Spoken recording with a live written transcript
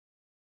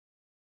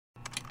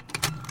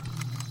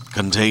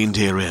Contained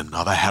herein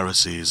are the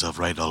heresies of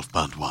Radolf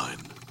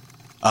Burntwine,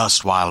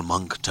 erstwhile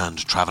monk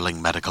turned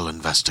traveling medical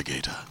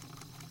investigator.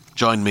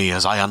 Join me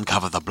as I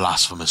uncover the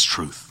blasphemous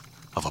truth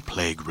of a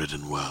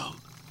plague-ridden world,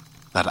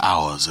 that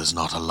ours is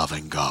not a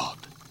loving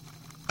God,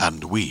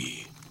 and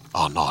we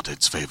are not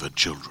its favored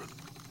children.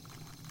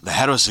 The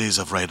Heresies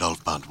of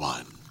Radolf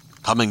Burntwine,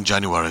 coming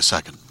January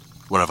 2nd,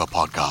 wherever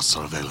podcasts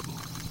are available.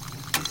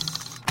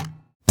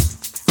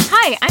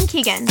 Hi, I'm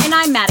Keegan. And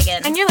I'm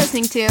Madigan. And you're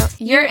listening to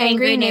Your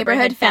Angry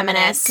Neighborhood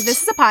Feminist.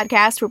 This is a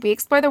podcast where we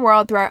explore the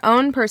world through our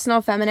own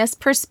personal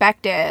feminist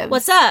perspective.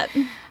 What's up?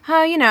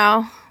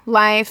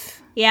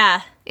 Life.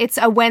 Yeah. It's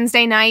a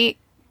Wednesday night.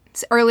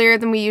 It's earlier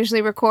than we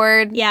usually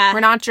record. Yeah.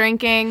 We're not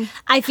drinking.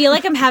 I feel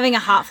like I'm having a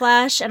hot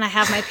flash and I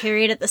have my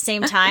period at the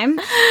same time.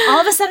 All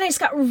of a sudden, I just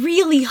got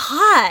really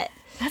hot.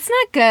 That's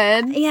not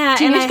good. Yeah.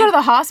 Do you need to go to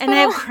the hospital? And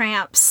I have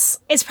cramps.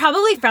 It's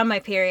probably from my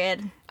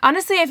period.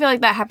 Honestly, I feel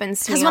like that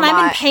happens to me a lot. Because when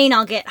I'm in pain,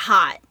 I'll get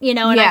hot, and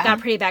I've got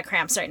pretty bad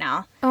cramps right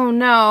now. Oh,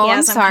 no. Yeah,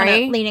 I'm so sorry. I'm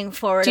kind of leaning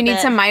forward Do you need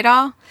some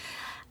Midol?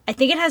 I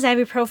think it has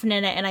ibuprofen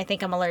in it, and I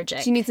think I'm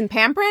allergic. Do you need some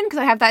Pamprin? Because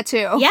I have that,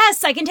 too.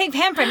 Yes, I can take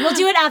Pamprin. We'll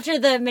do it after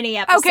the mini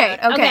episode.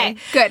 Okay.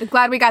 Good.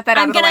 Glad we got that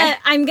out of the way.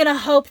 I'm going to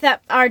hope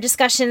that our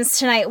discussions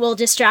tonight will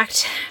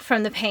distract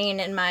from the pain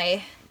in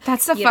my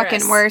That's the uterus.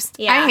 fucking worst.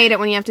 Yeah. I hate it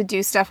when you have to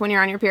do stuff when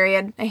you're on your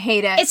period. I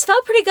hate it. It's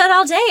felt pretty good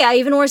all day. I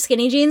even wore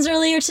skinny jeans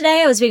earlier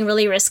today. I was being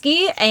really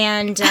risky.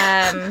 And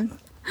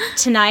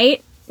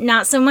tonight,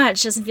 not so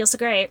much. Doesn't feel so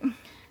great.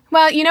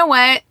 Well, you know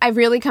what? I've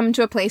really come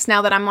to a place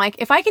now that I'm like,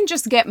 if I can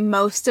just get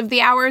most of the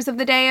hours of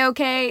the day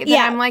okay,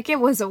 then I'm like, it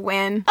was a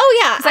win.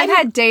 Oh, yeah. Because I've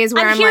had days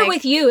where I'm here like,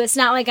 with you. It's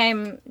not like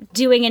I'm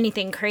doing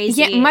anything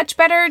crazy. Yeah, much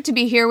better to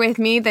be here with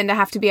me than to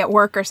have to be at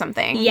work or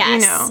something.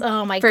 Yes.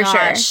 Oh, my for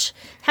gosh. Sure.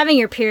 Having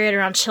your period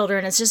around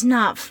children is just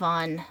not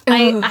fun.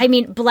 I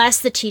mean, bless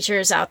the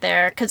teachers out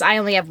there, because I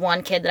only have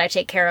one kid that I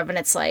take care of, and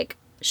it's like,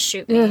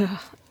 shoot me.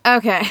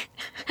 Okay.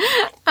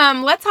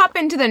 Let's hop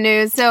into the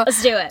news. So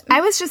Let's do it.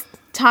 I was just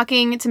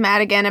talking to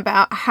Madigan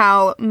about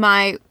how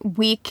my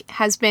week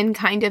has been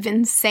kind of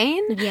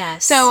insane.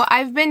 Yes. So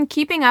I've been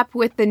keeping up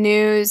with the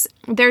news.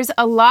 There's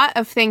a lot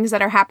of things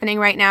that are happening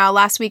right now.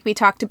 Last week we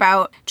talked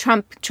about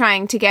Trump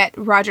trying to get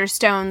Roger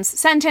Stone's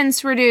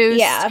sentence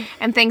reduced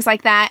and things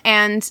like that.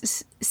 And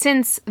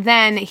since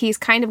then, he's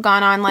kind of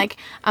gone on like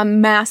a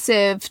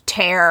massive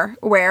tear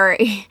where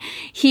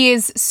he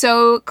is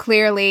so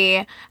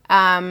clearly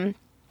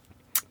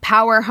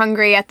power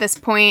hungry at this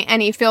point,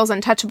 and he feels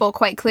untouchable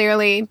quite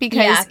clearly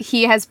because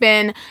he has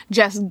been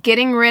just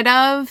getting rid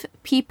of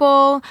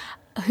people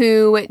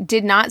who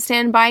did not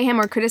stand by him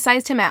or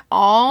criticized him at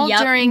all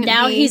during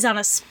now he's on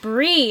a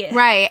spree.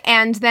 Right,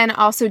 and then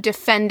also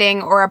defending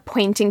or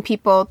appointing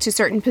people to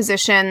certain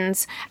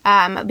positions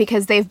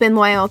because they've been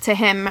loyal to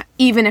him,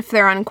 even if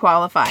they're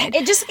unqualified.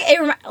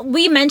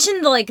 We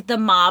mentioned the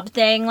mob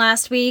thing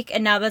last week,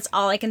 and now that's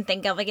all I can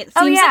think of. Like, it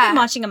seems like I'm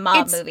watching a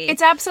mob movie.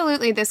 It's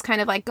absolutely this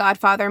kind of like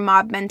Godfather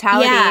mob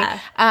mentality.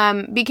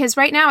 Yeah. Because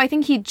right now I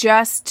think he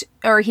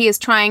is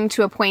trying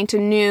to appoint a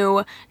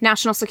new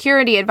national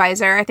security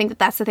advisor. I think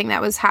that's the thing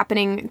that was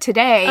happening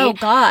today. Oh,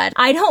 God.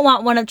 I don't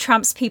want one of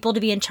Trump's people to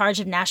be in charge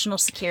of national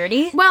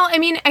security. Well, I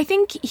mean, I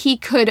think he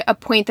could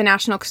appoint the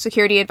national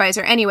security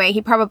advisor anyway.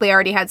 He probably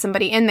already had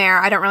somebody in there.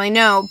 I don't really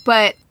know.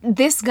 But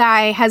this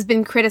guy has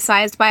been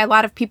criticized by a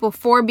lot of people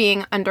for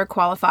being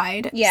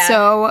underqualified. Yeah.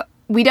 So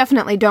we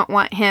definitely don't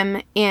want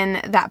him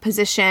in that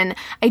position.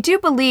 I do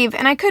believe,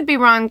 and I could be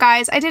wrong,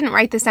 guys, I didn't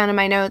write this down in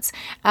my notes,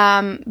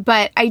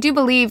 but I do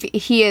believe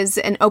he is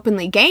an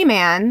openly gay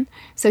man,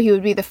 so he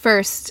would be the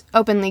first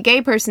openly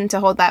gay person to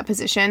hold that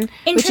position.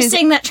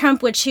 Interesting that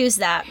Trump would choose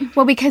that.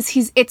 Well,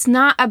 because it's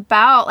not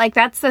about,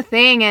 that's the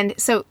thing, and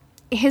so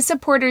his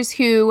supporters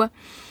who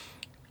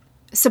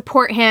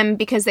support him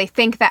because they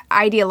think that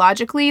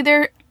ideologically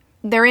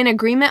they're in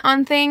agreement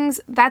on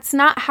things, that's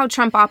not how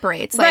Trump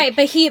operates. Right,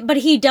 but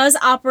he does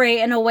operate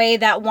in a way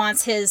that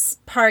wants his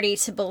party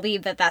to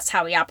believe that that's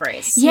how he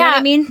operates. You know what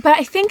I mean? But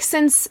I think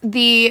since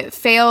we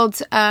failed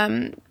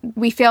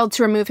to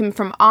remove him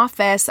from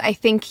office, I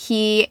think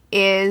he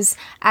is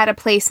at a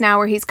place now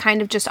where he's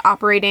kind of just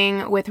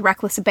operating with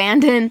reckless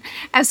abandon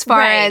as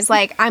far as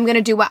I'm going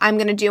to do what I'm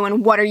going to do,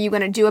 and what are you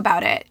going to do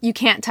about it? You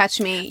can't touch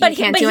me. But you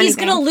can't do anything. He's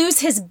going to lose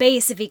his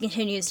base if he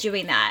continues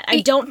doing that.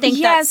 I don't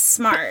think that's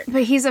smart.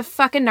 But he's a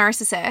fucking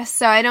narcissist,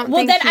 so I don't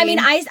think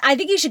I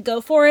think he should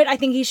go for it. I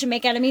think he should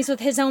make enemies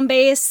with his own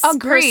base.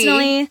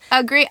 Personally.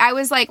 Agree. I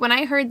was like, when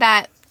I heard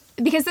that,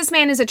 because this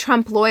man is a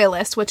Trump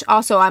loyalist, which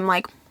also I'm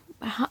like,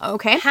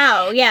 okay.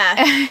 How?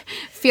 Yeah.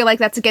 Feel like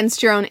that's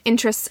against your own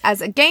interests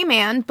as a gay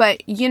man,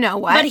 but you know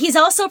what? But he's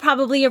also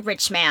probably a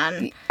rich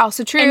man.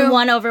 Also true. And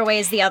one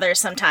overweighs the other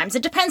sometimes.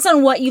 It depends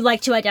on what you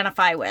like to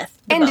identify with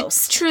the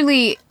most.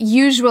 Truly,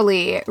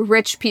 usually,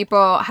 rich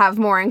people have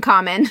more in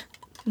common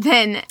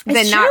than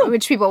not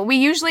rich people. We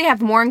usually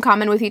have more in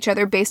common with each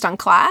other based on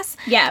class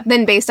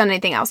than based on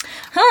anything else.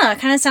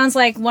 Kind of sounds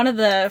like one of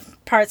the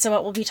parts of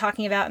what we'll be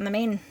talking about in the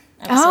main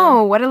episode.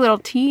 Oh, what a little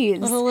tease.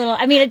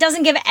 I mean, it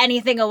doesn't give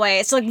anything away.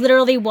 It's like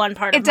literally one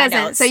part of my notes. It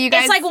doesn't. So you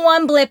guys, it's like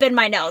one blip in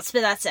my notes,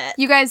 but that's it.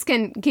 You guys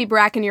can keep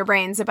racking your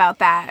brains about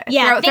that.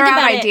 Yeah, throw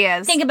out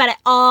ideas. Think about it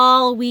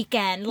all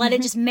weekend. Let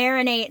it just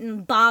marinate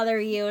and bother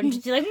you and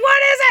just be like,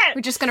 what is it?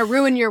 We're just going to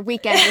ruin your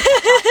weekend.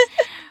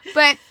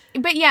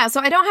 But yeah,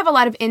 so I don't have a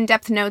lot of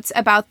in-depth notes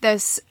about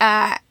this,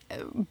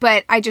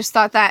 but I just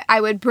thought that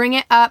I would bring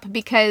it up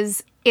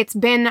because it's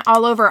been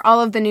all over all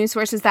of the news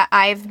sources that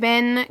I've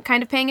been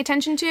kind of paying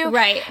attention to.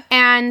 Right.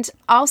 And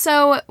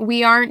also,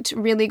 we aren't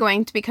really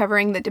going to be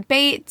covering the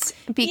debates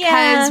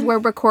because we're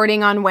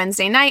recording on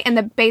Wednesday night and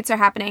the debates are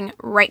happening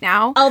right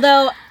now.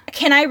 Although,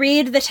 can I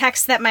read the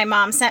text that my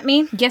mom sent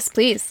me? Yes,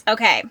 please.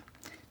 Okay.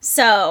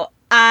 So,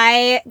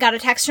 I got a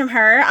text from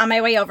her on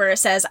my way over. It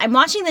says, I'm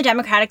watching the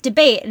Democratic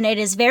debate and it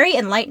is very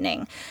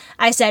enlightening.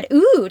 I said,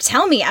 ooh,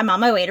 tell me, I'm on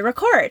my way to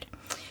record.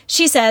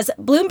 She says,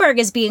 Bloomberg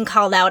is being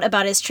called out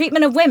about his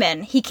treatment of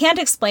women. He can't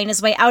explain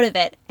his way out of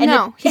it.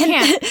 And he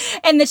can't.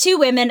 And the two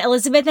women,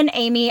 Elizabeth and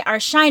Amy, are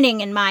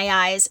shining in my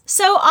eyes.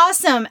 So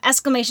awesome! !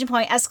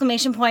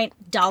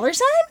 Dollar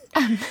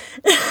sign?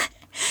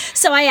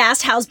 So I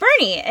asked, how's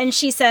Bernie? And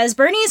she says,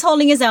 Bernie is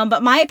holding his own,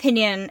 but my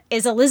opinion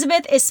is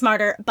Elizabeth is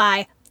smarter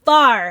by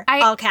far,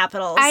 all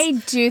capitals. I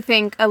do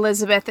think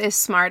Elizabeth is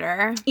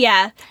smarter.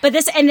 Yeah, but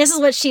this is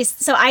what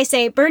so I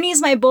say,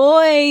 Bernie's my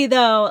boy,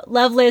 though.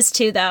 Love Liz,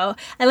 too, though.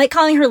 I like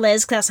calling her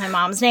Liz because that's my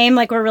mom's name.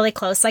 Like, we're really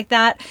close like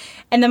that.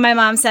 And then my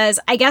mom says,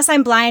 I guess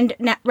I'm blind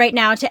right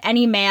now to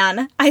any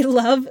man. I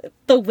love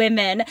the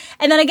women.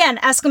 And then again, !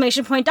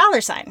 Dollar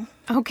sign.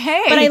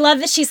 Okay. But I love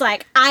that she's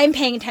like, I'm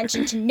paying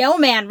attention to no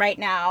man right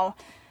now.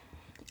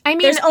 I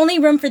mean, there's only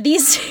room for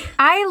these two.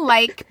 I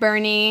like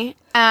Bernie.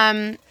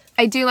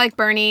 I do like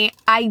Bernie.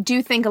 I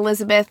do think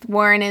Elizabeth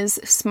Warren is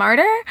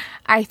smarter.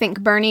 I think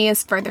Bernie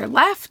is further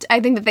left. I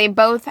think that they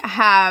both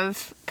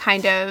have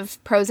kind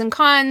of pros and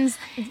cons.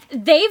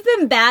 They've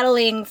been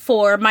battling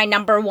for my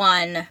number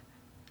one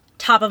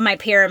top of my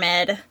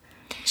pyramid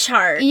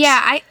chart.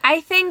 Yeah,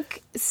 I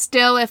think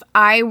still if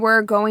I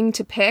were going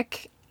to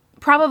pick,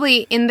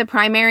 probably in the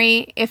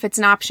primary, if it's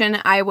an option,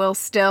 I will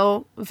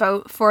still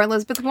vote for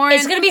Elizabeth Warren.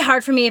 It's going to be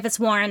hard for me if it's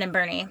Warren and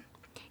Bernie.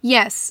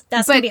 Yes.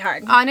 That's going to be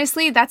hard.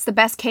 Honestly, that's the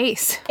best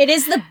case. It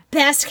is the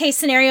best case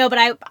scenario,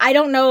 but I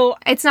don't know.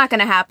 It's not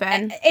going to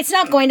happen. It's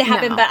not going to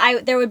happen, No.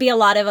 but there would be a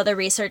lot of other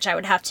research I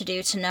would have to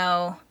do to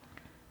know.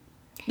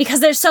 Because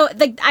there's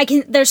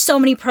so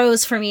many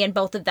pros for me in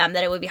both of them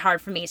that it would be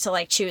hard for me to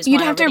like choose one.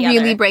 You'd have to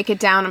really break it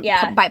down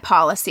by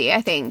policy,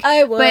 I think.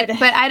 I would.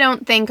 But I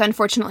don't think,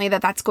 unfortunately,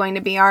 that that's going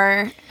to be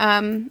our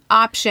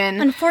option.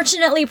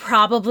 Unfortunately,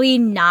 probably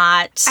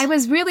not. I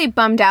was really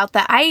bummed out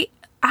that I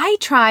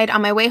tried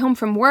on my way home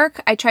from work.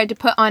 I tried to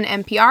put on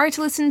NPR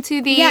to listen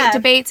to the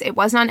debates. It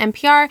wasn't on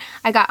NPR.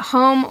 I got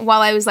home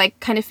while I was like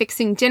kind of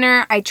fixing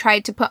dinner. I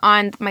tried to put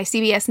on my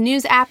CBS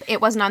News app.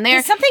 It wasn't on there.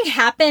 Did something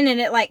happen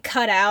and it like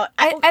cut out?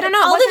 I don't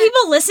know. All the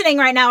people listening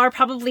right now are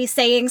probably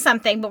saying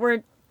something, but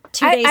we're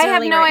 2 days early I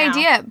have no right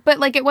idea. now. But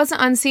like it wasn't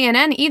on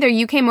CNN either.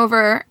 You came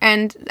over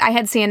and I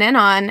had CNN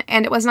on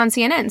and it wasn't on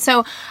CNN.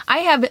 So I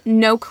have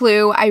no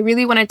clue. I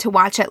really wanted to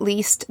watch at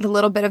least the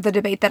little bit of the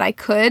debate that I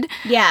could.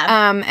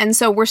 Yeah. And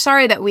so we're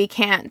sorry that we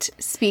can't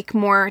speak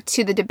more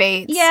to the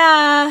debates.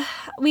 Yeah,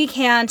 we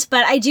can't.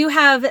 But I do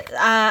have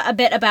a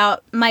bit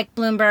about Mike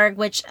Bloomberg,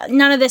 which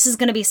none of this is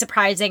going to be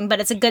surprising, but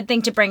it's a good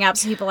thing to bring up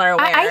so people are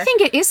aware. I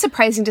think it is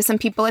surprising to some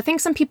people. I think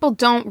some people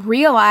don't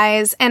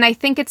realize, and I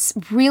think it's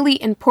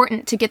really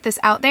important to get this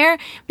out there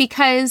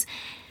because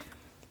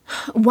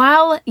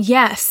while,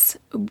 yes,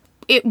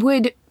 it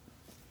would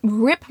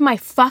rip my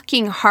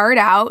fucking heart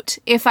out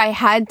if I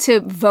had to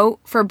vote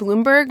for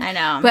Bloomberg. I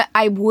know. But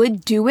I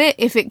would do it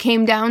if it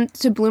came down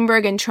to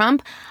Bloomberg and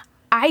Trump.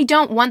 I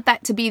don't want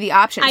that to be the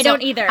option. I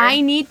don't either.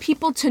 I need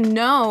people to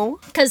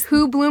know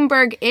who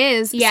Bloomberg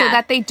is so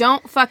that they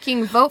don't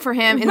fucking vote for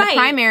him in the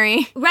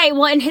primary. Right.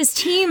 Well, and his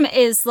team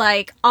is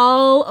like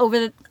all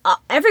over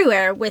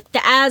everywhere with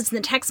the ads and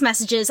the text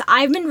messages.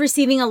 I've been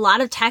receiving a lot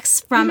of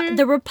texts from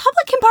the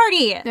Republican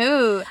Party.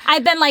 Ooh.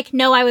 I've been like,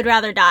 no, I would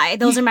rather die.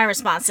 Those are my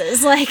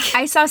responses. Like,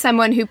 I saw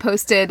someone who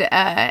posted,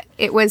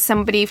 it was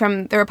somebody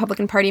from the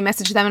Republican Party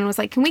messaged them and was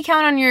like, can we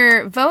count on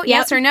your vote? Yep.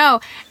 Yes or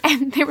no?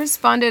 And they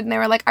responded and they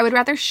were like, I would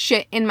rather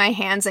shit in my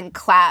hands and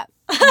clap.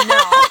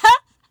 No.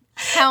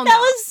 Hell no. That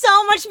was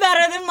so much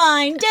better than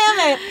mine. Damn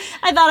it.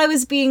 I thought I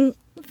was being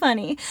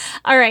funny.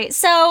 All right.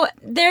 So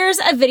there's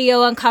a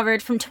video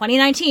uncovered from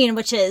 2019,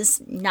 which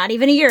is not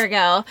even a year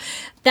ago,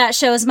 that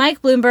shows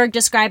Mike Bloomberg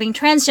describing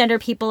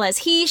transgender people as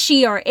he,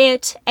 she, or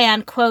it,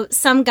 and, quote,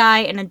 some guy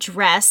in a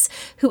dress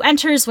who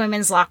enters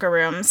women's locker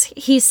rooms.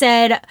 He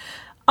said,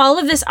 all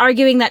of this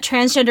arguing that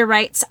transgender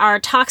rights are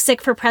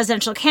toxic for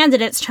presidential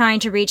candidates trying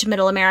to reach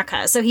middle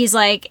America. So he's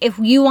like, if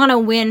you want to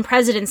win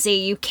presidency,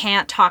 you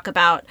can't talk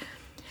about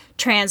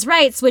trans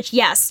rights, which,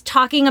 yes,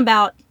 talking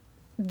about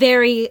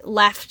very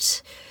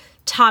left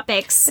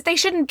topics. But they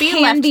shouldn't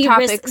be left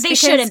topics. They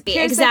shouldn't be,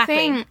 exactly. The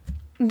thing,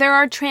 there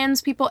are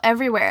trans people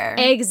everywhere.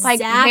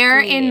 Exactly. Like, they're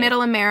in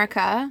middle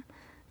America,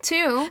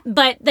 too.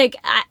 But, like,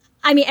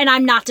 I mean, and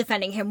I'm not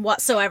defending him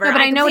whatsoever. No,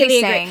 but I know what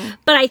he's saying.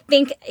 But I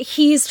think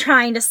he's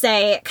trying to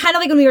say, kind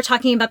of like when we were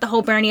talking about the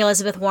whole Bernie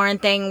Elizabeth Warren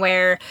thing,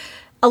 where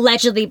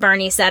allegedly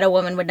Bernie said a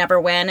woman would never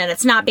win, and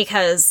it's not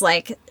because,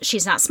 like,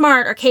 she's not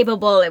smart or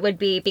capable. It would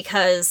be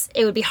because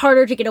it would be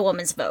harder to get a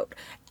woman's vote.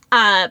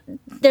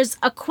 There's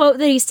a quote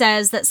that he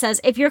says,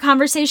 if your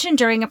conversation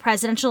during a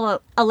presidential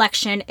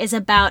election is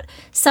about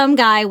some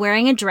guy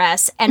wearing a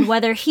dress and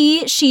whether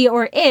he, she,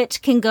 or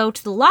it can go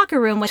to the locker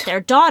room with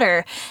their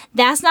daughter,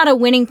 that's not a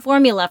winning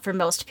formula for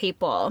most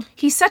people.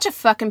 He's such a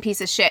fucking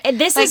piece of shit.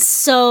 This is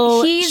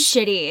so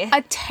shitty.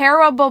 A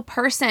terrible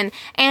person.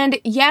 And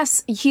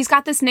yes, he's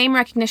got this name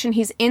recognition.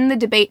 He's in the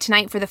debate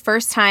tonight for the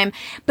first time,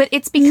 but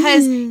it's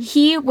because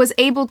he was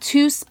able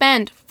to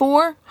spend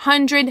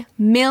 $400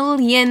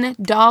 million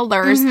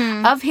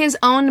of his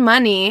own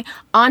money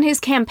on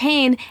his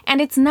campaign, and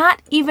it's not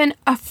even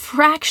a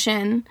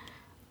fraction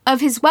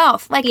of his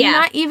wealth. Like,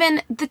 not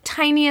even the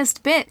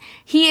tiniest bit.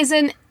 He is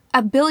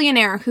a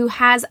billionaire who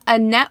has a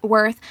net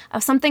worth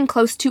of something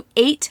close to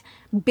 $8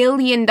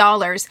 billion.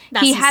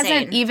 He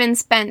hasn't even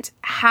spent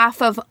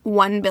half of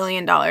 $1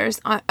 billion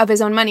of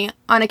his own money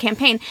on a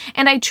campaign.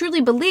 And I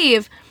truly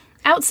believe,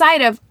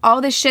 outside of all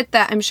this shit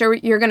that I'm sure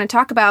you're going to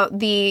talk about,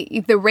 the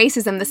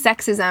racism, the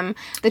sexism,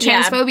 the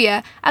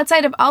transphobia,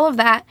 outside of all of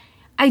that,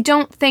 I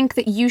don't think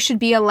that you should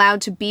be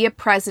allowed to be a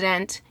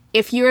president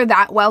if you're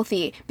that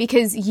wealthy,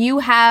 because you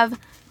have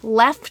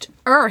left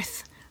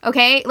Earth,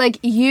 okay? Like,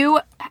 you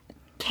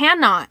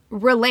cannot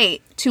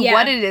relate to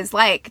what it is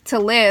like to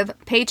live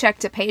paycheck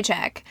to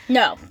paycheck.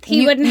 No,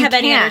 he wouldn't have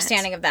any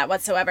understanding of that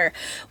whatsoever.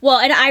 Well,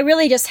 and I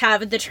really just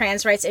have the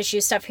trans rights issue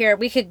stuff here.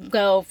 We could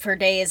go for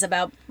days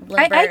about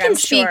Bloomberg, I can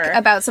speak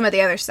about some of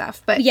the other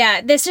stuff, but...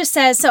 Yeah, this just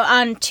says, so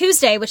on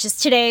Tuesday, which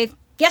is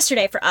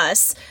yesterday for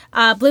us,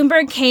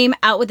 Bloomberg came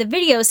out with a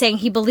video saying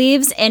he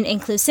believes in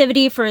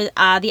inclusivity for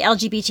the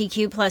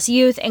LGBTQ plus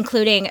youth,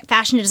 including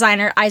fashion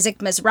designer Isaac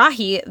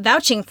Mizrahi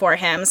vouching for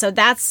him. So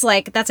that's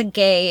a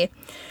gay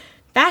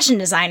fashion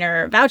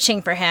designer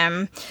vouching for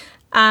him.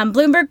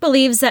 Bloomberg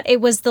believes that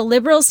it was the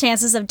liberal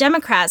stances of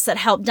Democrats that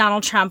helped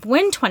Donald Trump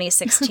win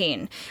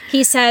 2016.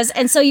 He says,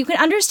 and so you can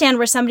understand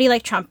where somebody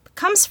like Trump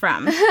comes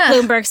from.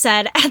 Bloomberg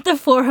said at the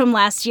forum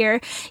last year,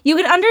 you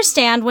can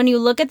understand when you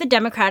look at the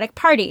Democratic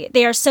Party.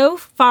 They are so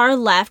far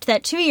left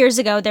that 2 years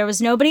ago there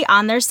was nobody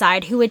on their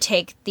side who would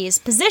take these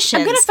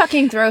positions. I'm gonna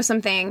fucking throw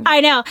something. I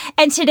know.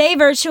 And today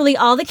virtually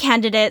all the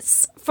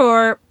candidates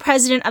for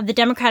president of the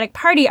Democratic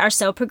Party are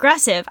so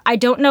progressive. I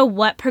don't know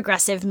what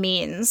progressive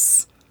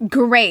means.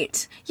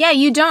 Great. Yeah,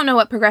 you don't know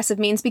what progressive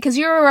means because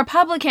you're a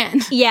Republican.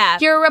 Yeah.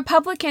 You're a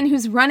Republican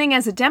who's running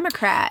as a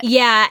Democrat.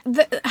 Yeah.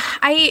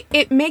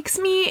 It makes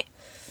me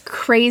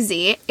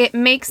crazy. It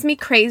makes me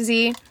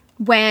crazy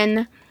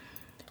when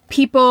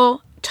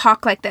people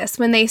talk like this,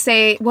 when they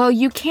say, well,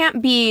 you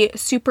can't be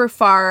super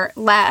far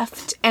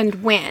left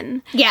and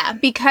win. Yeah.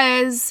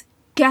 Because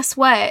guess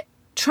what?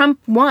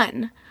 Trump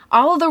won.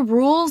 All the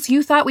rules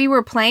you thought we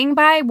were playing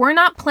by, we're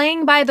not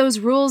playing by those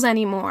rules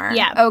anymore.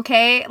 Yeah.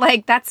 Okay?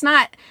 Like, that's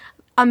not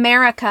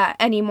America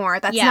anymore.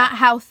 That's not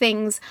how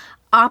things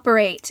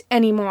operate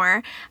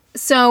anymore.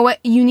 So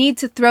you need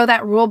to throw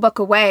that rule book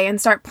away and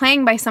start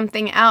playing by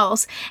something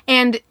else.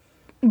 And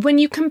when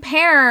you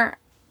compare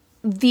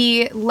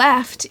the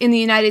left in the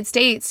United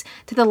States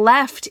to the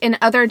left in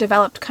other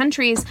developed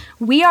countries,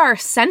 we are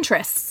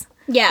centrists.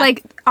 Yeah.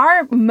 Like,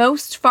 our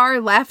most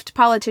far left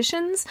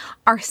politicians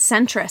are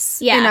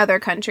centrists in other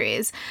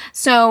countries.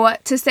 So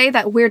to say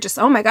that we're just,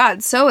 oh my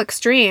God, so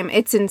extreme,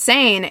 it's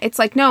insane. It's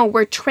like, no,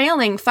 we're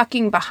trailing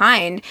fucking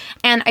behind.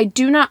 And I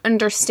do not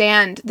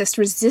understand this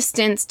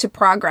resistance to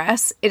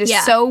progress. It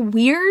is so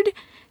weird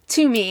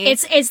to me.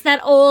 It's that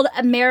old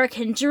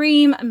American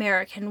dream,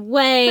 American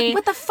way. Like,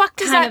 what the fuck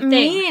does that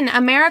mean?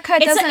 America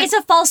doesn't... It's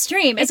a false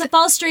dream. It's a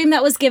false dream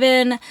that was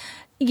given...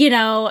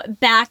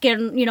 back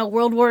in,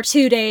 World War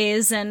II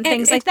days and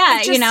things like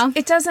that,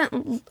 It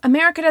doesn't,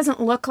 America doesn't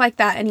look like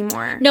that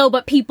anymore. No,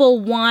 but people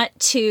want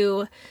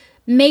to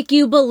make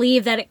you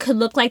believe that it could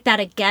look like that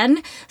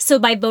again. So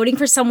by voting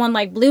for someone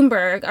like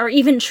Bloomberg or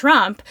even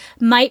Trump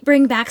might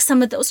bring back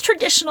some of those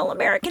traditional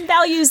American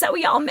values that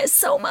we all miss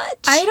so much.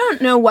 I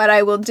don't know what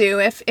I will do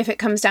if it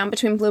comes down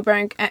between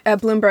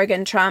Bloomberg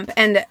and Trump.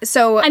 And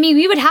so... I mean,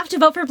 we would have to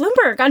vote for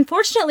Bloomberg.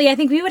 Unfortunately, I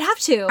think we would have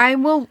to. I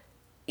will...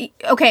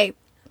 Okay.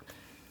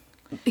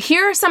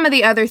 Here are some of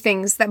the other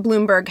things that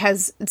Bloomberg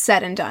has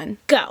said and done.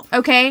 Go.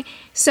 Okay?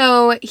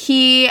 So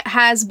he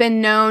has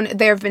been known,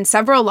 there have been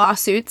several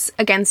lawsuits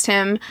against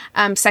him,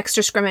 sex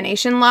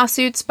discrimination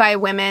lawsuits by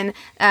women,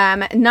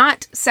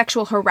 not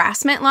sexual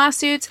harassment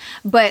lawsuits,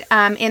 but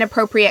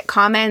inappropriate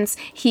comments.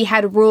 He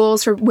had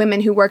rules for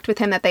women who worked with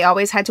him that they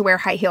always had to wear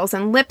high heels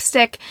and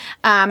lipstick.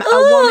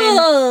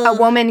 A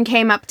woman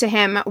came up to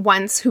him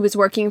once who was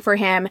working for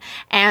him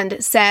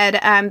and said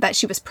that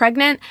she was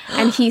pregnant,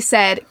 and he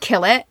said,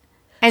 kill it.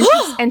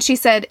 And she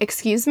said,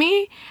 excuse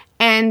me?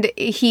 And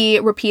he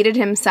repeated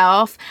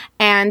himself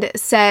and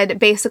said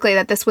basically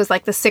that this was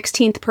like the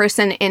 16th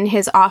person in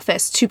his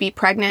office to be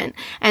pregnant.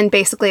 And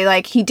basically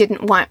like he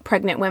didn't want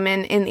pregnant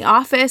women in the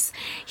office.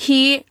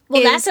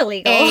 That's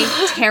illegal.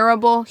 A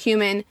terrible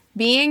human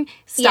being.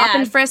 Stop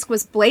and Frisk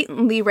was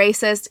blatantly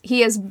racist.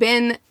 He has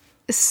been...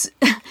 He's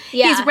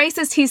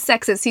racist, he's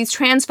sexist, he's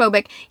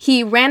transphobic.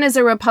 He ran as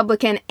a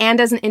Republican and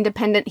as an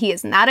independent. He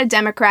is not a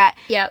Democrat.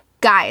 Yep.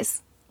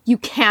 Guys, you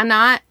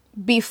cannot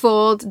be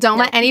fooled. Don't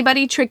let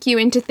anybody trick you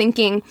into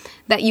thinking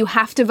that you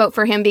have to vote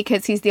for him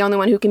because he's the only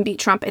one who can beat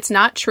Trump. It's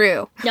not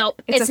true.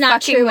 Nope. It's a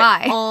not fucking true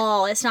lie. at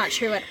all. It's not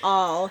true at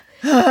all.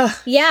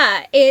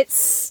 Yeah,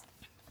 it's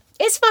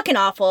fucking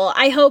awful.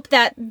 I hope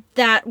that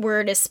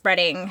word is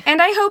spreading.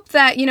 And I hope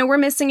that, we're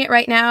missing it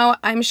right now.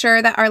 I'm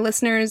sure that our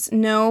listeners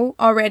know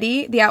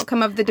already the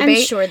outcome of the debate.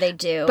 I'm sure they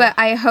do. But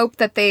I hope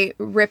that they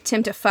ripped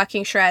him to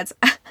fucking shreds.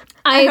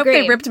 I hope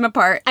they ripped him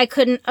apart. I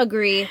couldn't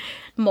agree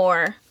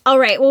more. All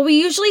right, well, we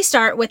usually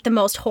start with the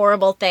most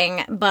horrible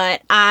thing,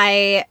 but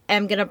I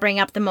am going to bring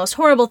up the most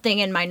horrible thing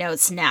in my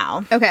notes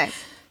now. Okay.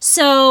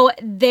 So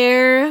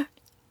there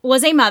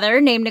was a mother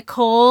named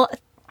Nicole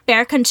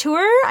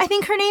Faircontour, I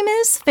think her name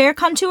is.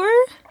 Faircontour?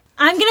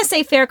 I'm going to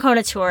say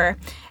Faircontour.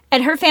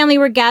 And her family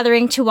were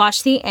gathering to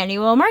watch the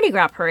annual Mardi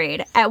Gras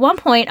parade. At one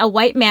point, a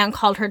white man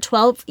called her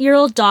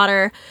 12-year-old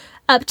daughter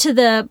up to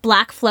the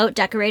black float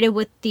decorated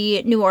with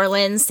the New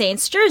Orleans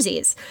Saints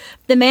jerseys.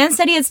 The man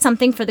said he had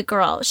something for the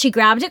girl. She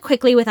grabbed it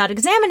quickly without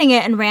examining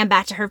it and ran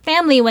back to her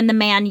family when the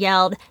man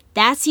yelled,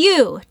 "That's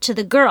you," to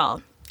the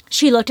girl.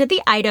 She looked at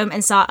the item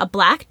and saw a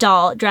black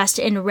doll dressed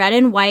in red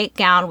and white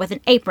gown with an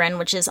apron,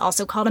 which is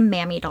also called a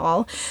mammy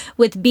doll,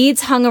 with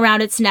beads hung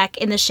around its neck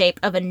in the shape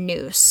of a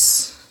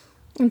noose.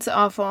 It's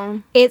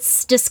awful.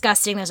 It's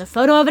disgusting. There's a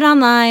photo of it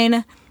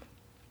online.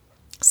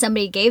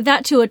 Somebody gave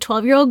that to a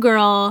 12-year-old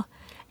girl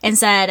and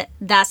said,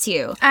 "That's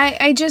you."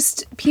 I'm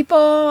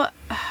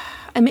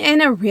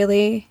in a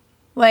really,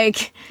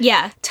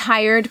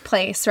 tired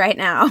place right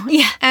now.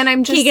 Yeah. And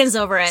I'm just... Keegan's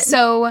over it.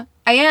 So,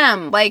 I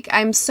am.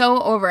 I'm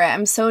so over it.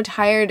 I'm so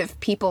tired of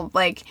people,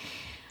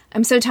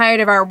 I'm so tired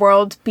of our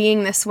world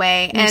being this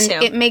way. Me too.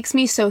 It makes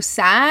me so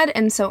sad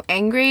and so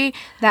angry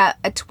that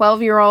a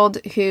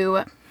 12-year-old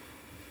who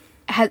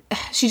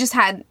she just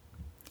had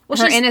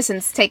her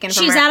innocence taken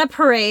from her. She's at a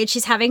parade.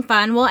 She's having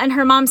fun. Well, and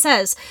her mom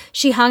says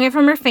she hung it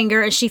from her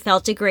finger and she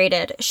felt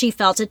degraded. She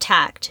felt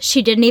attacked.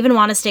 She didn't even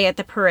want to stay at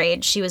the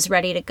parade. She was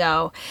ready to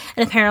go.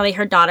 And apparently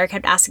her daughter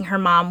kept asking her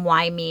mom,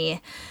 "Why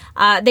me?"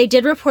 They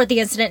did report the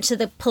incident to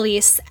the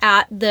police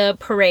at the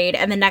parade,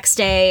 and the next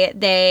day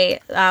they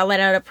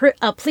let out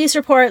a police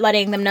report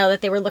letting them know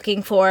that they were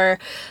looking for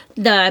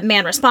the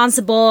man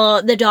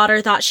responsible. The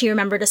daughter thought she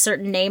remembered a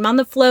certain name on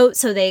the float,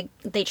 so they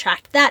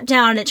tracked that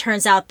down. It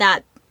turns out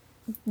that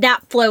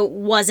float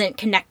wasn't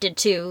connected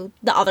to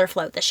the other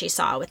float that she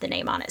saw with the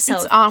name on it. So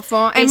it's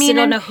awful. They still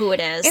don't know who it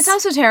is. It's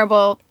also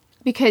terrible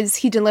because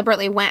he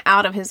deliberately went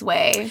out of his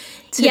way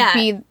to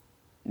be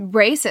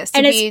racist.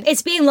 And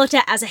it's being looked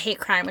at as a hate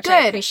crime, which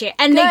I appreciate.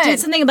 And they did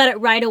something about it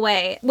right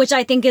away, which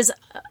I think is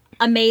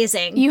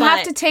amazing. You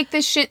have to take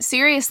this shit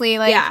seriously.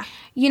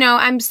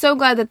 I'm so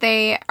glad that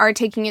they are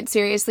taking it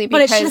seriously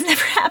because... But it should have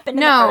never happened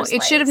in the first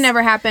place. It should have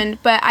never happened,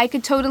 but I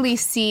could totally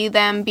see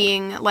them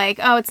being like,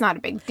 "Oh, it's not a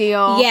big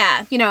deal."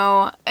 Yeah.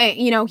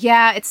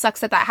 It sucks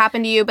that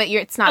happened to you, but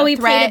it's not a threat. We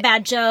played a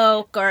bad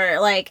joke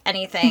or,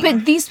 anything.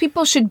 But these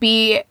people should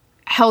be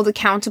held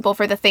accountable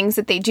for the things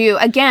that they do.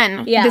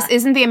 Again, this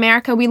isn't the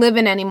America we live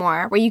in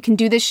anymore, where you can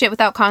do this shit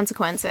without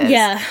consequences.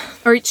 Yeah.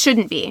 Or it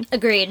shouldn't be.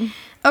 Agreed.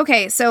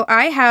 Okay, so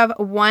I have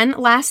one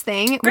last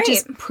thing, which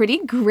is pretty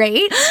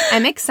great.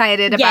 I'm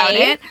excited about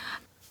it.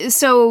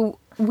 So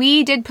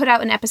we did put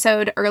out an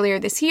episode earlier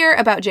this year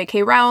about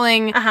J.K.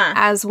 Rowling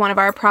as one of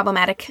our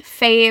problematic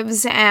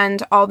faves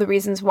and all the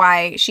reasons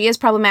why she is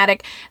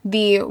problematic,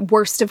 the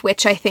worst of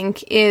which I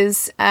think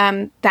is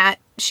that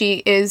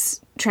she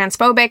is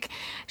transphobic.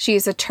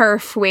 She's a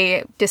TERF.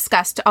 We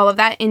discussed all of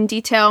that in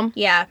detail.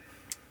 Yeah.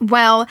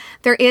 Well,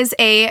 there is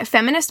a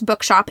feminist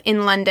bookshop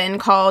in London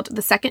called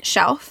The Second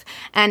Shelf,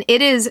 and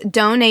it is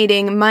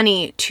donating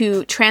money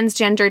to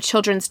transgender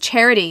children's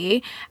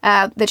charity.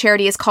 The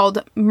charity is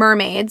called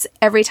Mermaids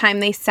every time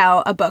they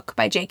sell a book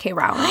by J.K.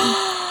 Rowling.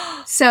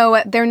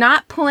 So they're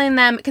not pulling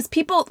them, because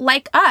people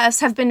like us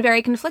have been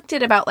very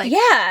conflicted about,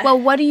 well,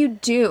 what do you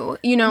do?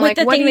 With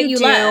the what thing do that you you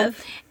do?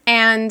 love.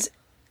 And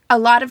a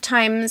lot of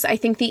times, I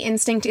think the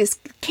instinct is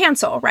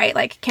cancel, right?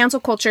 Cancel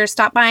culture,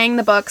 stop buying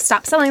the books,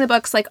 stop selling the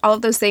books, all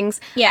of those things.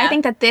 Yeah. I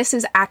think that this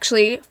is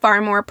actually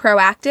far more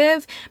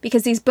proactive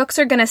because these books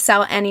are going to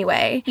sell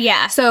anyway.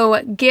 Yeah.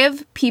 So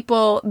give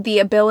people the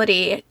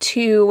ability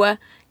to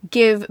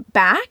give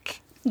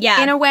back.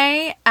 Yeah. In a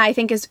way, I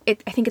think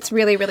it's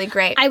really, really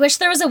great. I wish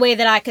there was a way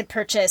that I could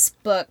purchase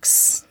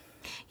books.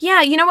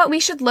 Yeah, you know what? We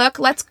should look.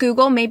 Let's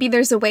Google. Maybe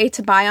there's a way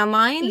to buy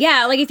online.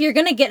 Yeah, if you're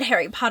going to get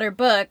Harry Potter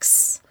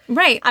books,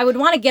 Right. I would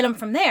want to get them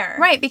from there.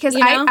 Right, because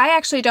I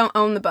actually don't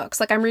own the books.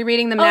 Like, I'm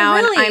rereading them now.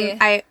 Really?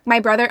 And my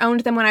brother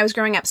owned them when I was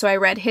growing up, so I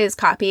read his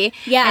copy.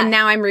 Yeah. And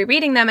now I'm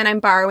rereading them, and I'm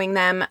borrowing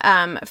them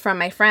from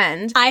my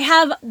friend. I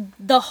have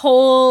the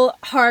whole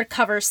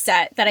hardcover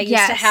set that I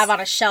used to have on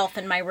a shelf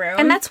in my room.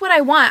 And that's what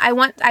I want.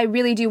 I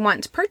really do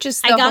want to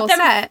purchase the whole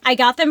set. I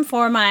got them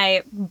for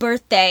my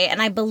birthday,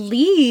 and I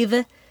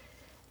believe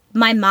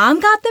my mom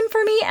got them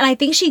for me, and I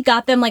think she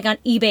got them like on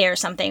eBay or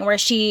something,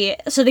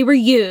 so they were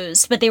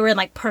used, but they were in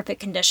like perfect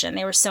condition.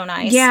 They were so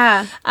nice.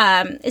 Yeah.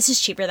 It's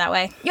just cheaper that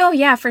way. Oh,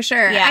 yeah, for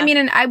sure. Yeah. I mean,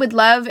 and I would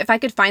love if I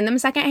could find them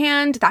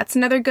secondhand. That's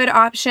another good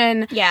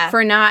option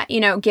for not,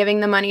 giving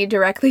the money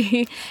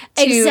directly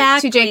to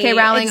J.K.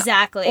 Rowling.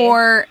 Exactly.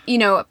 Or,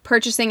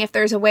 purchasing if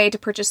there's a way to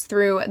purchase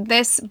through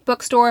this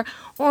bookstore.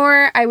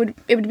 Or it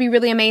would be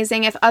really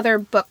amazing if other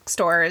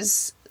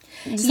bookstores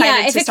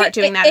decided to start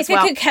doing that as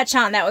well. If it could catch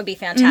on, that would be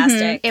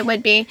fantastic. It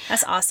would be.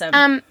 That's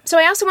awesome. So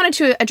I also wanted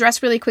to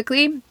address really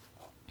quickly,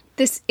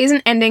 this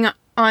isn't ending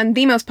on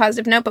the most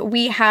positive note, but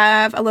we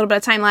have a little bit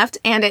of time left,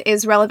 and it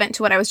is relevant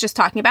to what I was just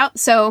talking about.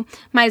 So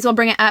might as well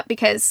bring it up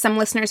because some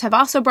listeners have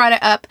also brought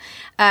it up.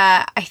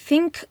 I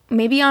think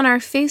maybe on our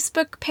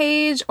Facebook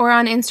page or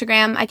on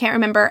Instagram, I can't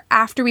remember,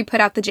 after we put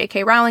out the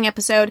J.K. Rowling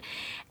episode.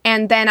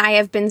 And then I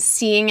have been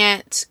seeing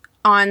it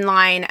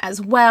online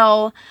as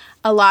well.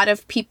 A lot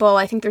of people,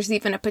 I think there's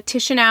even a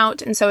petition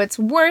out, and so it's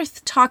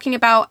worth talking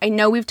about. I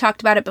know we've talked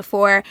about it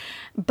before,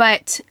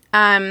 but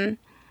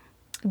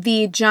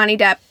the Johnny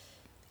Depp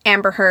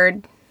Amber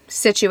Heard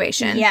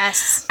situation.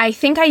 Yes. I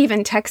think I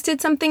even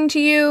texted something to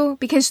you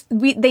because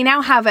they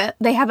now have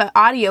an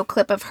audio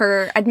clip of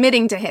her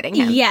admitting to hitting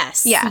him.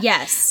 Yes. Yeah.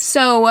 Yes.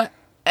 So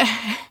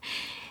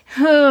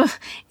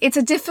it's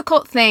a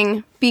difficult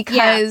thing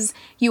because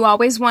you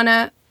always want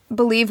to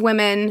believe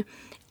women.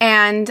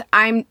 And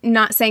I'm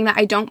not saying that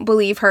I don't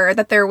believe her,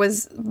 that there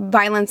was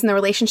violence in the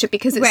relationship,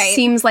 because it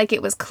seems like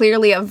it was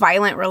clearly a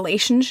violent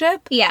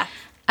relationship. Yeah.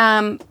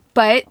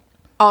 But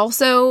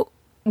also,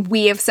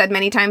 we have said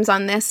many times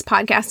on this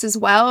podcast as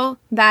well,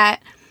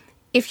 that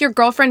if your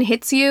girlfriend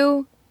hits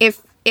you,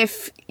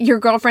 if your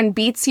girlfriend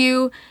beats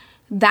you,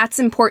 that's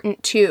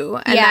important too.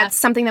 And that's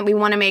something that we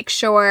want to make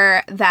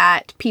sure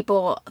that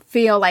people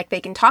feel like they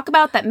can talk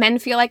about, that men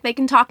feel like they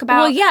can talk about.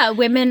 Well, yeah,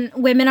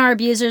 women are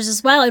abusers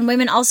as well, and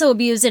women also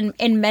abuse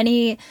in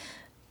many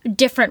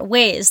different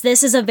ways.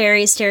 This is a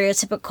very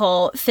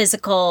stereotypical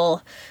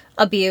physical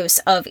abuse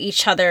of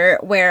each other,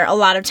 where a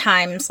lot of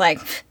times, like,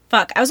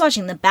 fuck, I was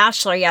watching The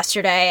Bachelor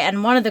yesterday,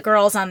 and one of the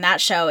girls on that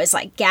show is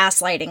like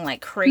gaslighting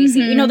like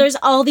crazy. There's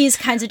all these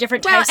kinds of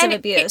different types of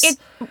abuse.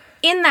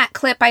 In that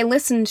clip, I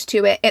listened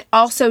to it, it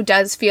also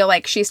does feel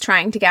like she's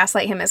trying to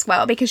gaslight him as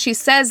well, because she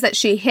says that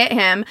she hit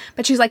him,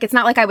 but she's like, it's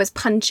not like I was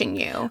punching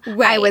you.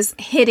 Right. I was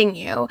hitting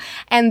you.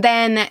 And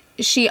then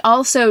she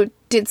also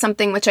did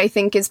something which I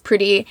think is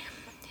pretty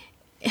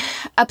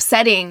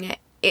upsetting.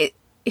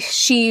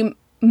 She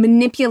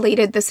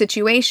manipulated the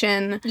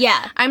situation.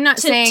 Yeah. I'm not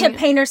saying... To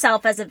paint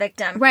herself as a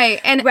victim. Right.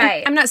 And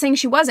I'm not saying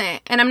she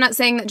wasn't. And I'm not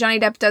saying that Johnny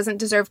Depp doesn't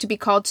deserve to be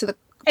called to the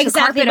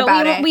Exactly,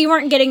 but we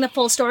weren't getting the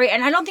full story,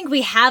 and I don't think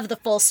we have the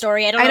full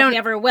story. I don't know if we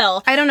ever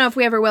will. I don't know if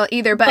we ever will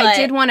either, but I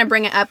did want to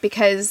bring it up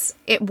because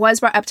it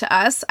was brought up to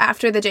us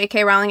after the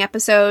J.K. Rowling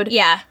episode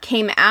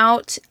came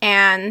out,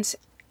 and,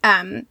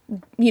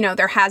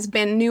 there has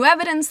been new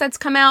evidence that's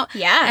come out.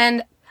 Yeah.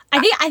 And I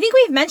think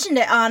we've mentioned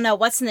it on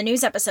What's in the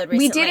News episode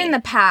recently. We did in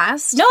the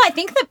past. No, I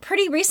think that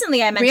pretty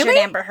recently I mentioned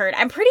Amber Heard.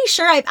 I'm pretty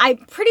sure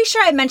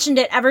I mentioned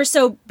it ever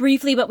so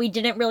briefly, but we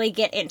didn't really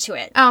get into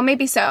it. Oh,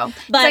 maybe so.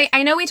 But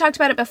I know we talked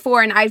about it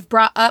before, and I've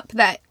brought up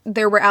that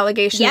there were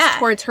allegations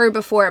towards her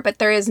before, but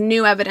there is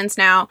new evidence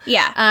now.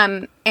 Yeah.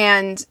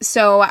 And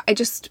so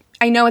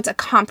I know it's a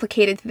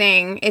complicated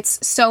thing. It's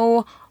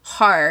so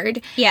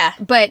hard. Yeah.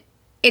 But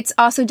it's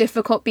also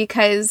difficult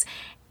because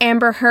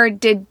Amber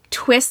Heard did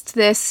twist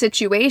this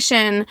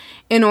situation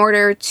in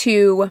order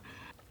to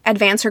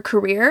advance her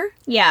career.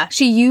 Yeah.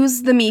 She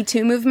used the Me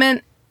Too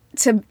movement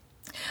to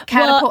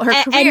catapult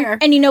her career.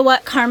 And you know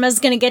what? Karma's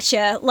gonna get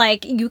you.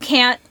 Like, you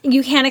can't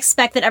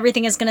expect that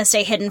everything is gonna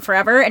stay hidden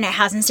forever, and it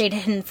hasn't stayed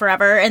hidden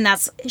forever, and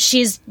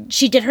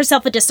she did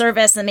herself a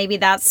disservice, and maybe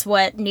that's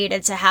what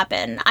needed to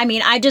happen. I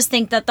mean, I just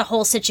think that the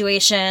whole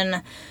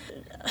situation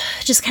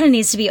just kind of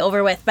needs to be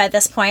over with by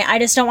this point. I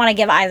just don't want to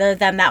give either of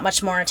them that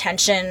much more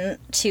attention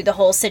to the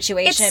whole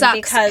situation. It sucks.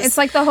 Because it's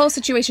like the whole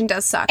situation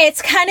does suck.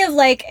 It's kind of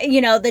like,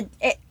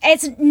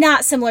 it's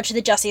not similar to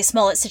the Jussie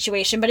Smollett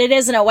situation, but it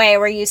is in a way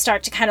where you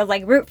start to kind of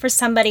like root for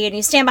somebody, and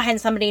you stand behind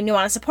somebody, and you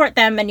want to support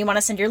them, and you want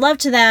to send your love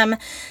to them,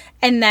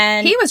 and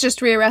then... He was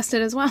just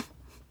rearrested as well.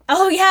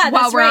 Oh yeah,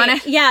 that's right. On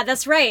it. Yeah,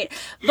 that's right.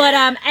 But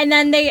and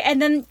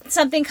then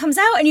something comes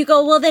out, and you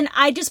go, well, then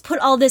I just put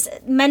all this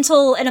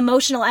mental and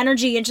emotional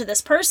energy into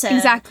this person.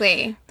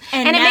 Exactly.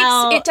 And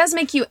now, it does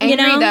make you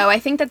angry, though. I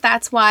think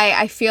that's why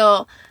I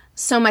feel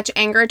so much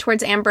anger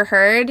towards Amber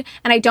Heard,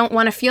 and I don't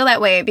want to feel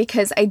that way,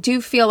 because I do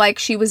feel like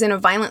she was in a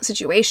violent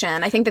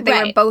situation. I think that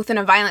they were both in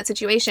a violent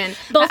situation.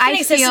 Both can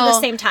exist at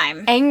the same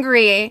time.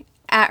 Angry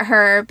at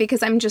her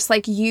because I'm just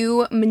like,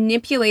 you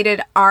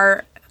manipulated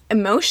our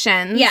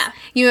emotions. Yeah.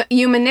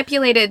 You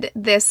manipulated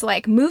this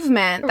like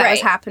movement that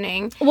was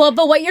happening. Well,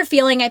 but what you're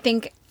feeling, I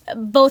think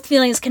both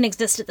feelings can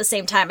exist at the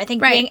same time. I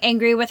think being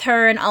angry with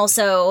her and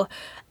also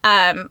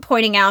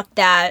pointing out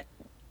that,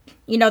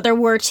 you know, there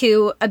were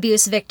 2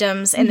 abuse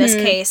victims in this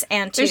case,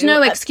 and there's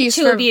no excuse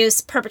for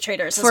abuse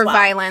perpetrators for as well.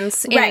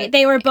 Violence. Right.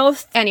 They were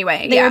both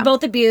anyway. They were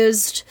both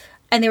abused,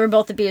 and they were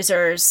both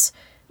abusers.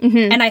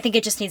 And I think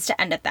it just needs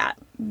to end at that.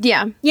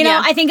 Yeah. You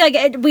know, I think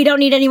like we don't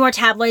need any more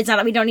tabloids on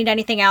it. We don't need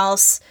anything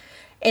else.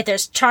 If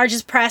there's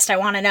charges pressed, I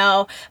want to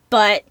know.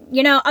 But,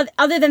 you know,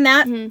 other than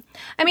that...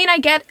 I mean, I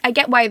get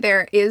why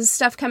there is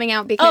stuff coming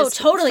out because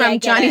totally, from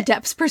Johnny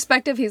Depp's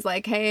perspective, he's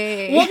like,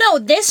 hey... Well, no,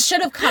 this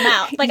should have come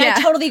out. Like, I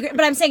totally agree.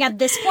 But I'm saying at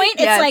this point,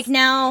 it's like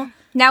now...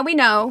 Now we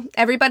know.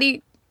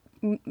 Everybody...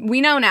 We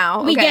know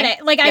now. We get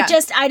it. Like,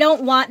 I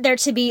don't want there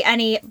to be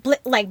any,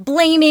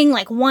 blaming,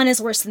 like, one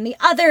is worse than the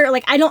other.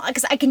 Like, I don't...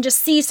 Because I can just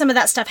see some of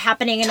that stuff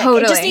happening, and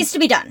it just needs to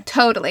be done.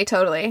 Totally.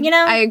 You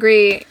know? I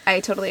agree. I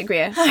totally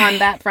agree on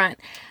that front.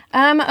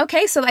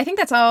 Okay, so I think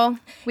that's all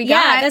we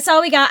got. Yeah, that's all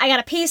we got. I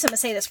got a piece. I'm going to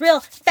say this real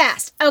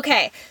fast.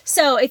 Okay,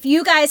 so if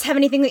you guys have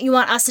anything that you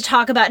want us to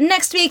talk about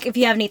next week, if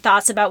you have any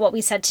thoughts about what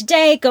we said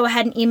today, go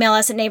ahead and email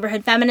us at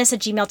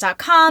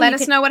neighborhoodfeminist@gmail.com. Let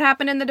us know what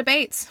happened in the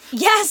debates.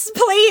 Yes,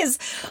 please.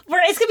 It's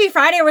going to be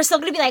Friday, and we're still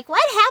going to be like,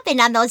 what happened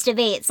on those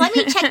debates? Let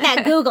me check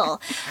that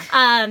Google.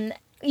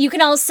 You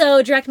can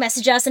also direct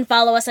message us and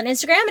follow us on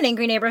Instagram at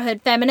Angry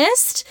Neighborhood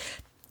Feminist.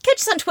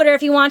 Catch us on Twitter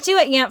if you want to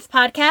at YANF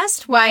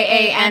Podcast.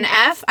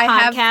 YANF.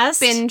 I have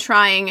been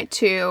trying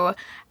to,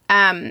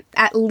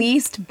 at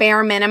least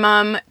bare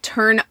minimum,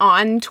 turn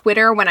on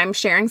Twitter when I'm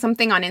sharing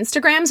something on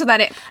Instagram so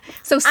that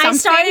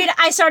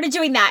I started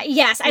doing that.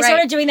 Yes, I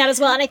started doing that as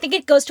well, and I think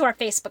it goes to our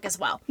Facebook as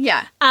well.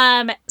 Yeah.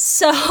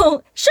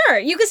 So sure,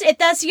 you can, if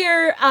that's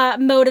your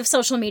mode of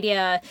social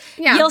media,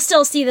 you'll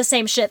still see the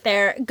same shit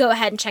there. Go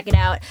ahead and check it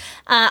out.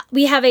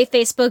 We have a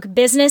Facebook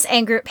business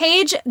and group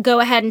page. Go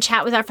ahead and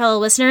chat with our fellow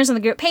listeners on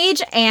the group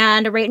page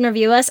and rate and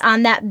review us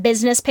on that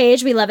business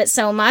page. We love it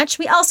so much.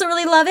 We also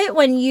really love it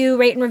when you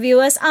rate and review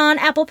us on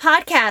Apple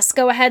Podcasts.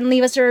 Go ahead and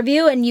leave us a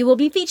review, and you will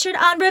be featured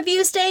on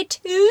Reviews Day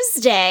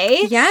Tuesday.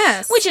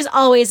 Yes. Which is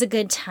always a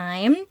good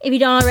time. If you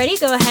don't already,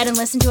 go ahead and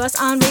listen to us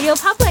on Radio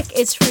Public.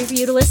 It's free for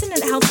you to listen, and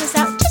it helps us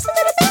out just a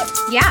little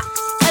bit. Yeah.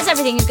 That's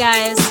everything, you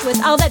guys.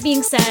 With all that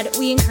being said,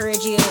 we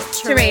encourage you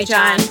to rage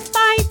on.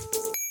 Bye.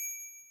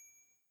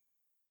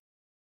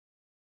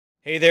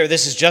 Hey there,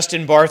 this is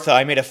Justin Bartha.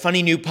 I made a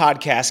funny new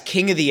podcast,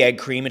 King of the Egg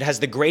Cream. It has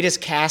the greatest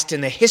cast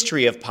in the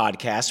history of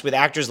podcasts with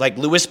actors like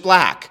Louis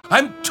Black.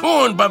 I'm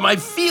torn by my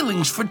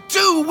feelings for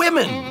 2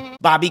 women.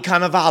 Bobby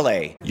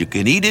Cannavale. You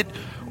can eat it,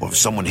 or if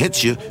someone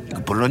hits you, you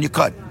can put it on your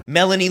cut.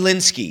 Melanie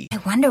Linsky. I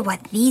wonder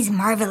what these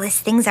marvelous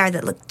things are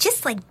that look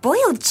just like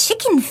boiled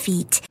chicken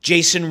feet.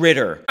 Jason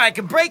Ritter. I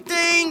can break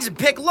things and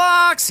pick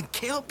locks and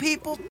kill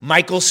people.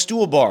 Michael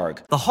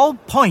Stuhlbarg. The whole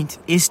point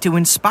is to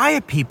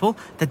inspire people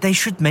that they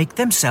should make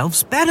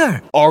themselves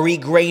better. Ari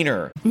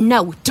Grainer.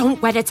 No,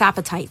 don't whet its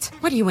appetite.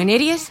 What are you, an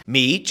idiot?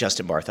 Me,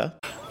 Justin Bartha.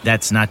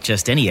 That's not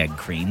just any egg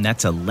cream,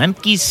 that's a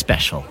Lemke's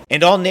special.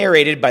 And all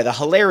narrated by the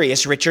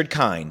hilarious Richard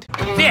Kind.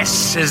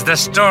 This is the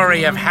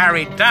story of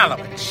Harry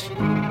Dalowitz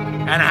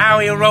and how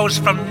he rose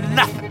from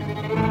nothing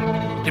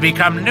to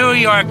become New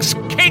York's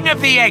King of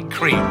the Egg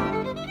Cream.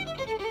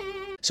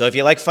 So if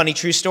you like funny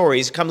true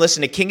stories, come listen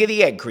to King of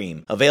the Egg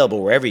Cream,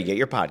 available wherever you get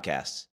your podcasts.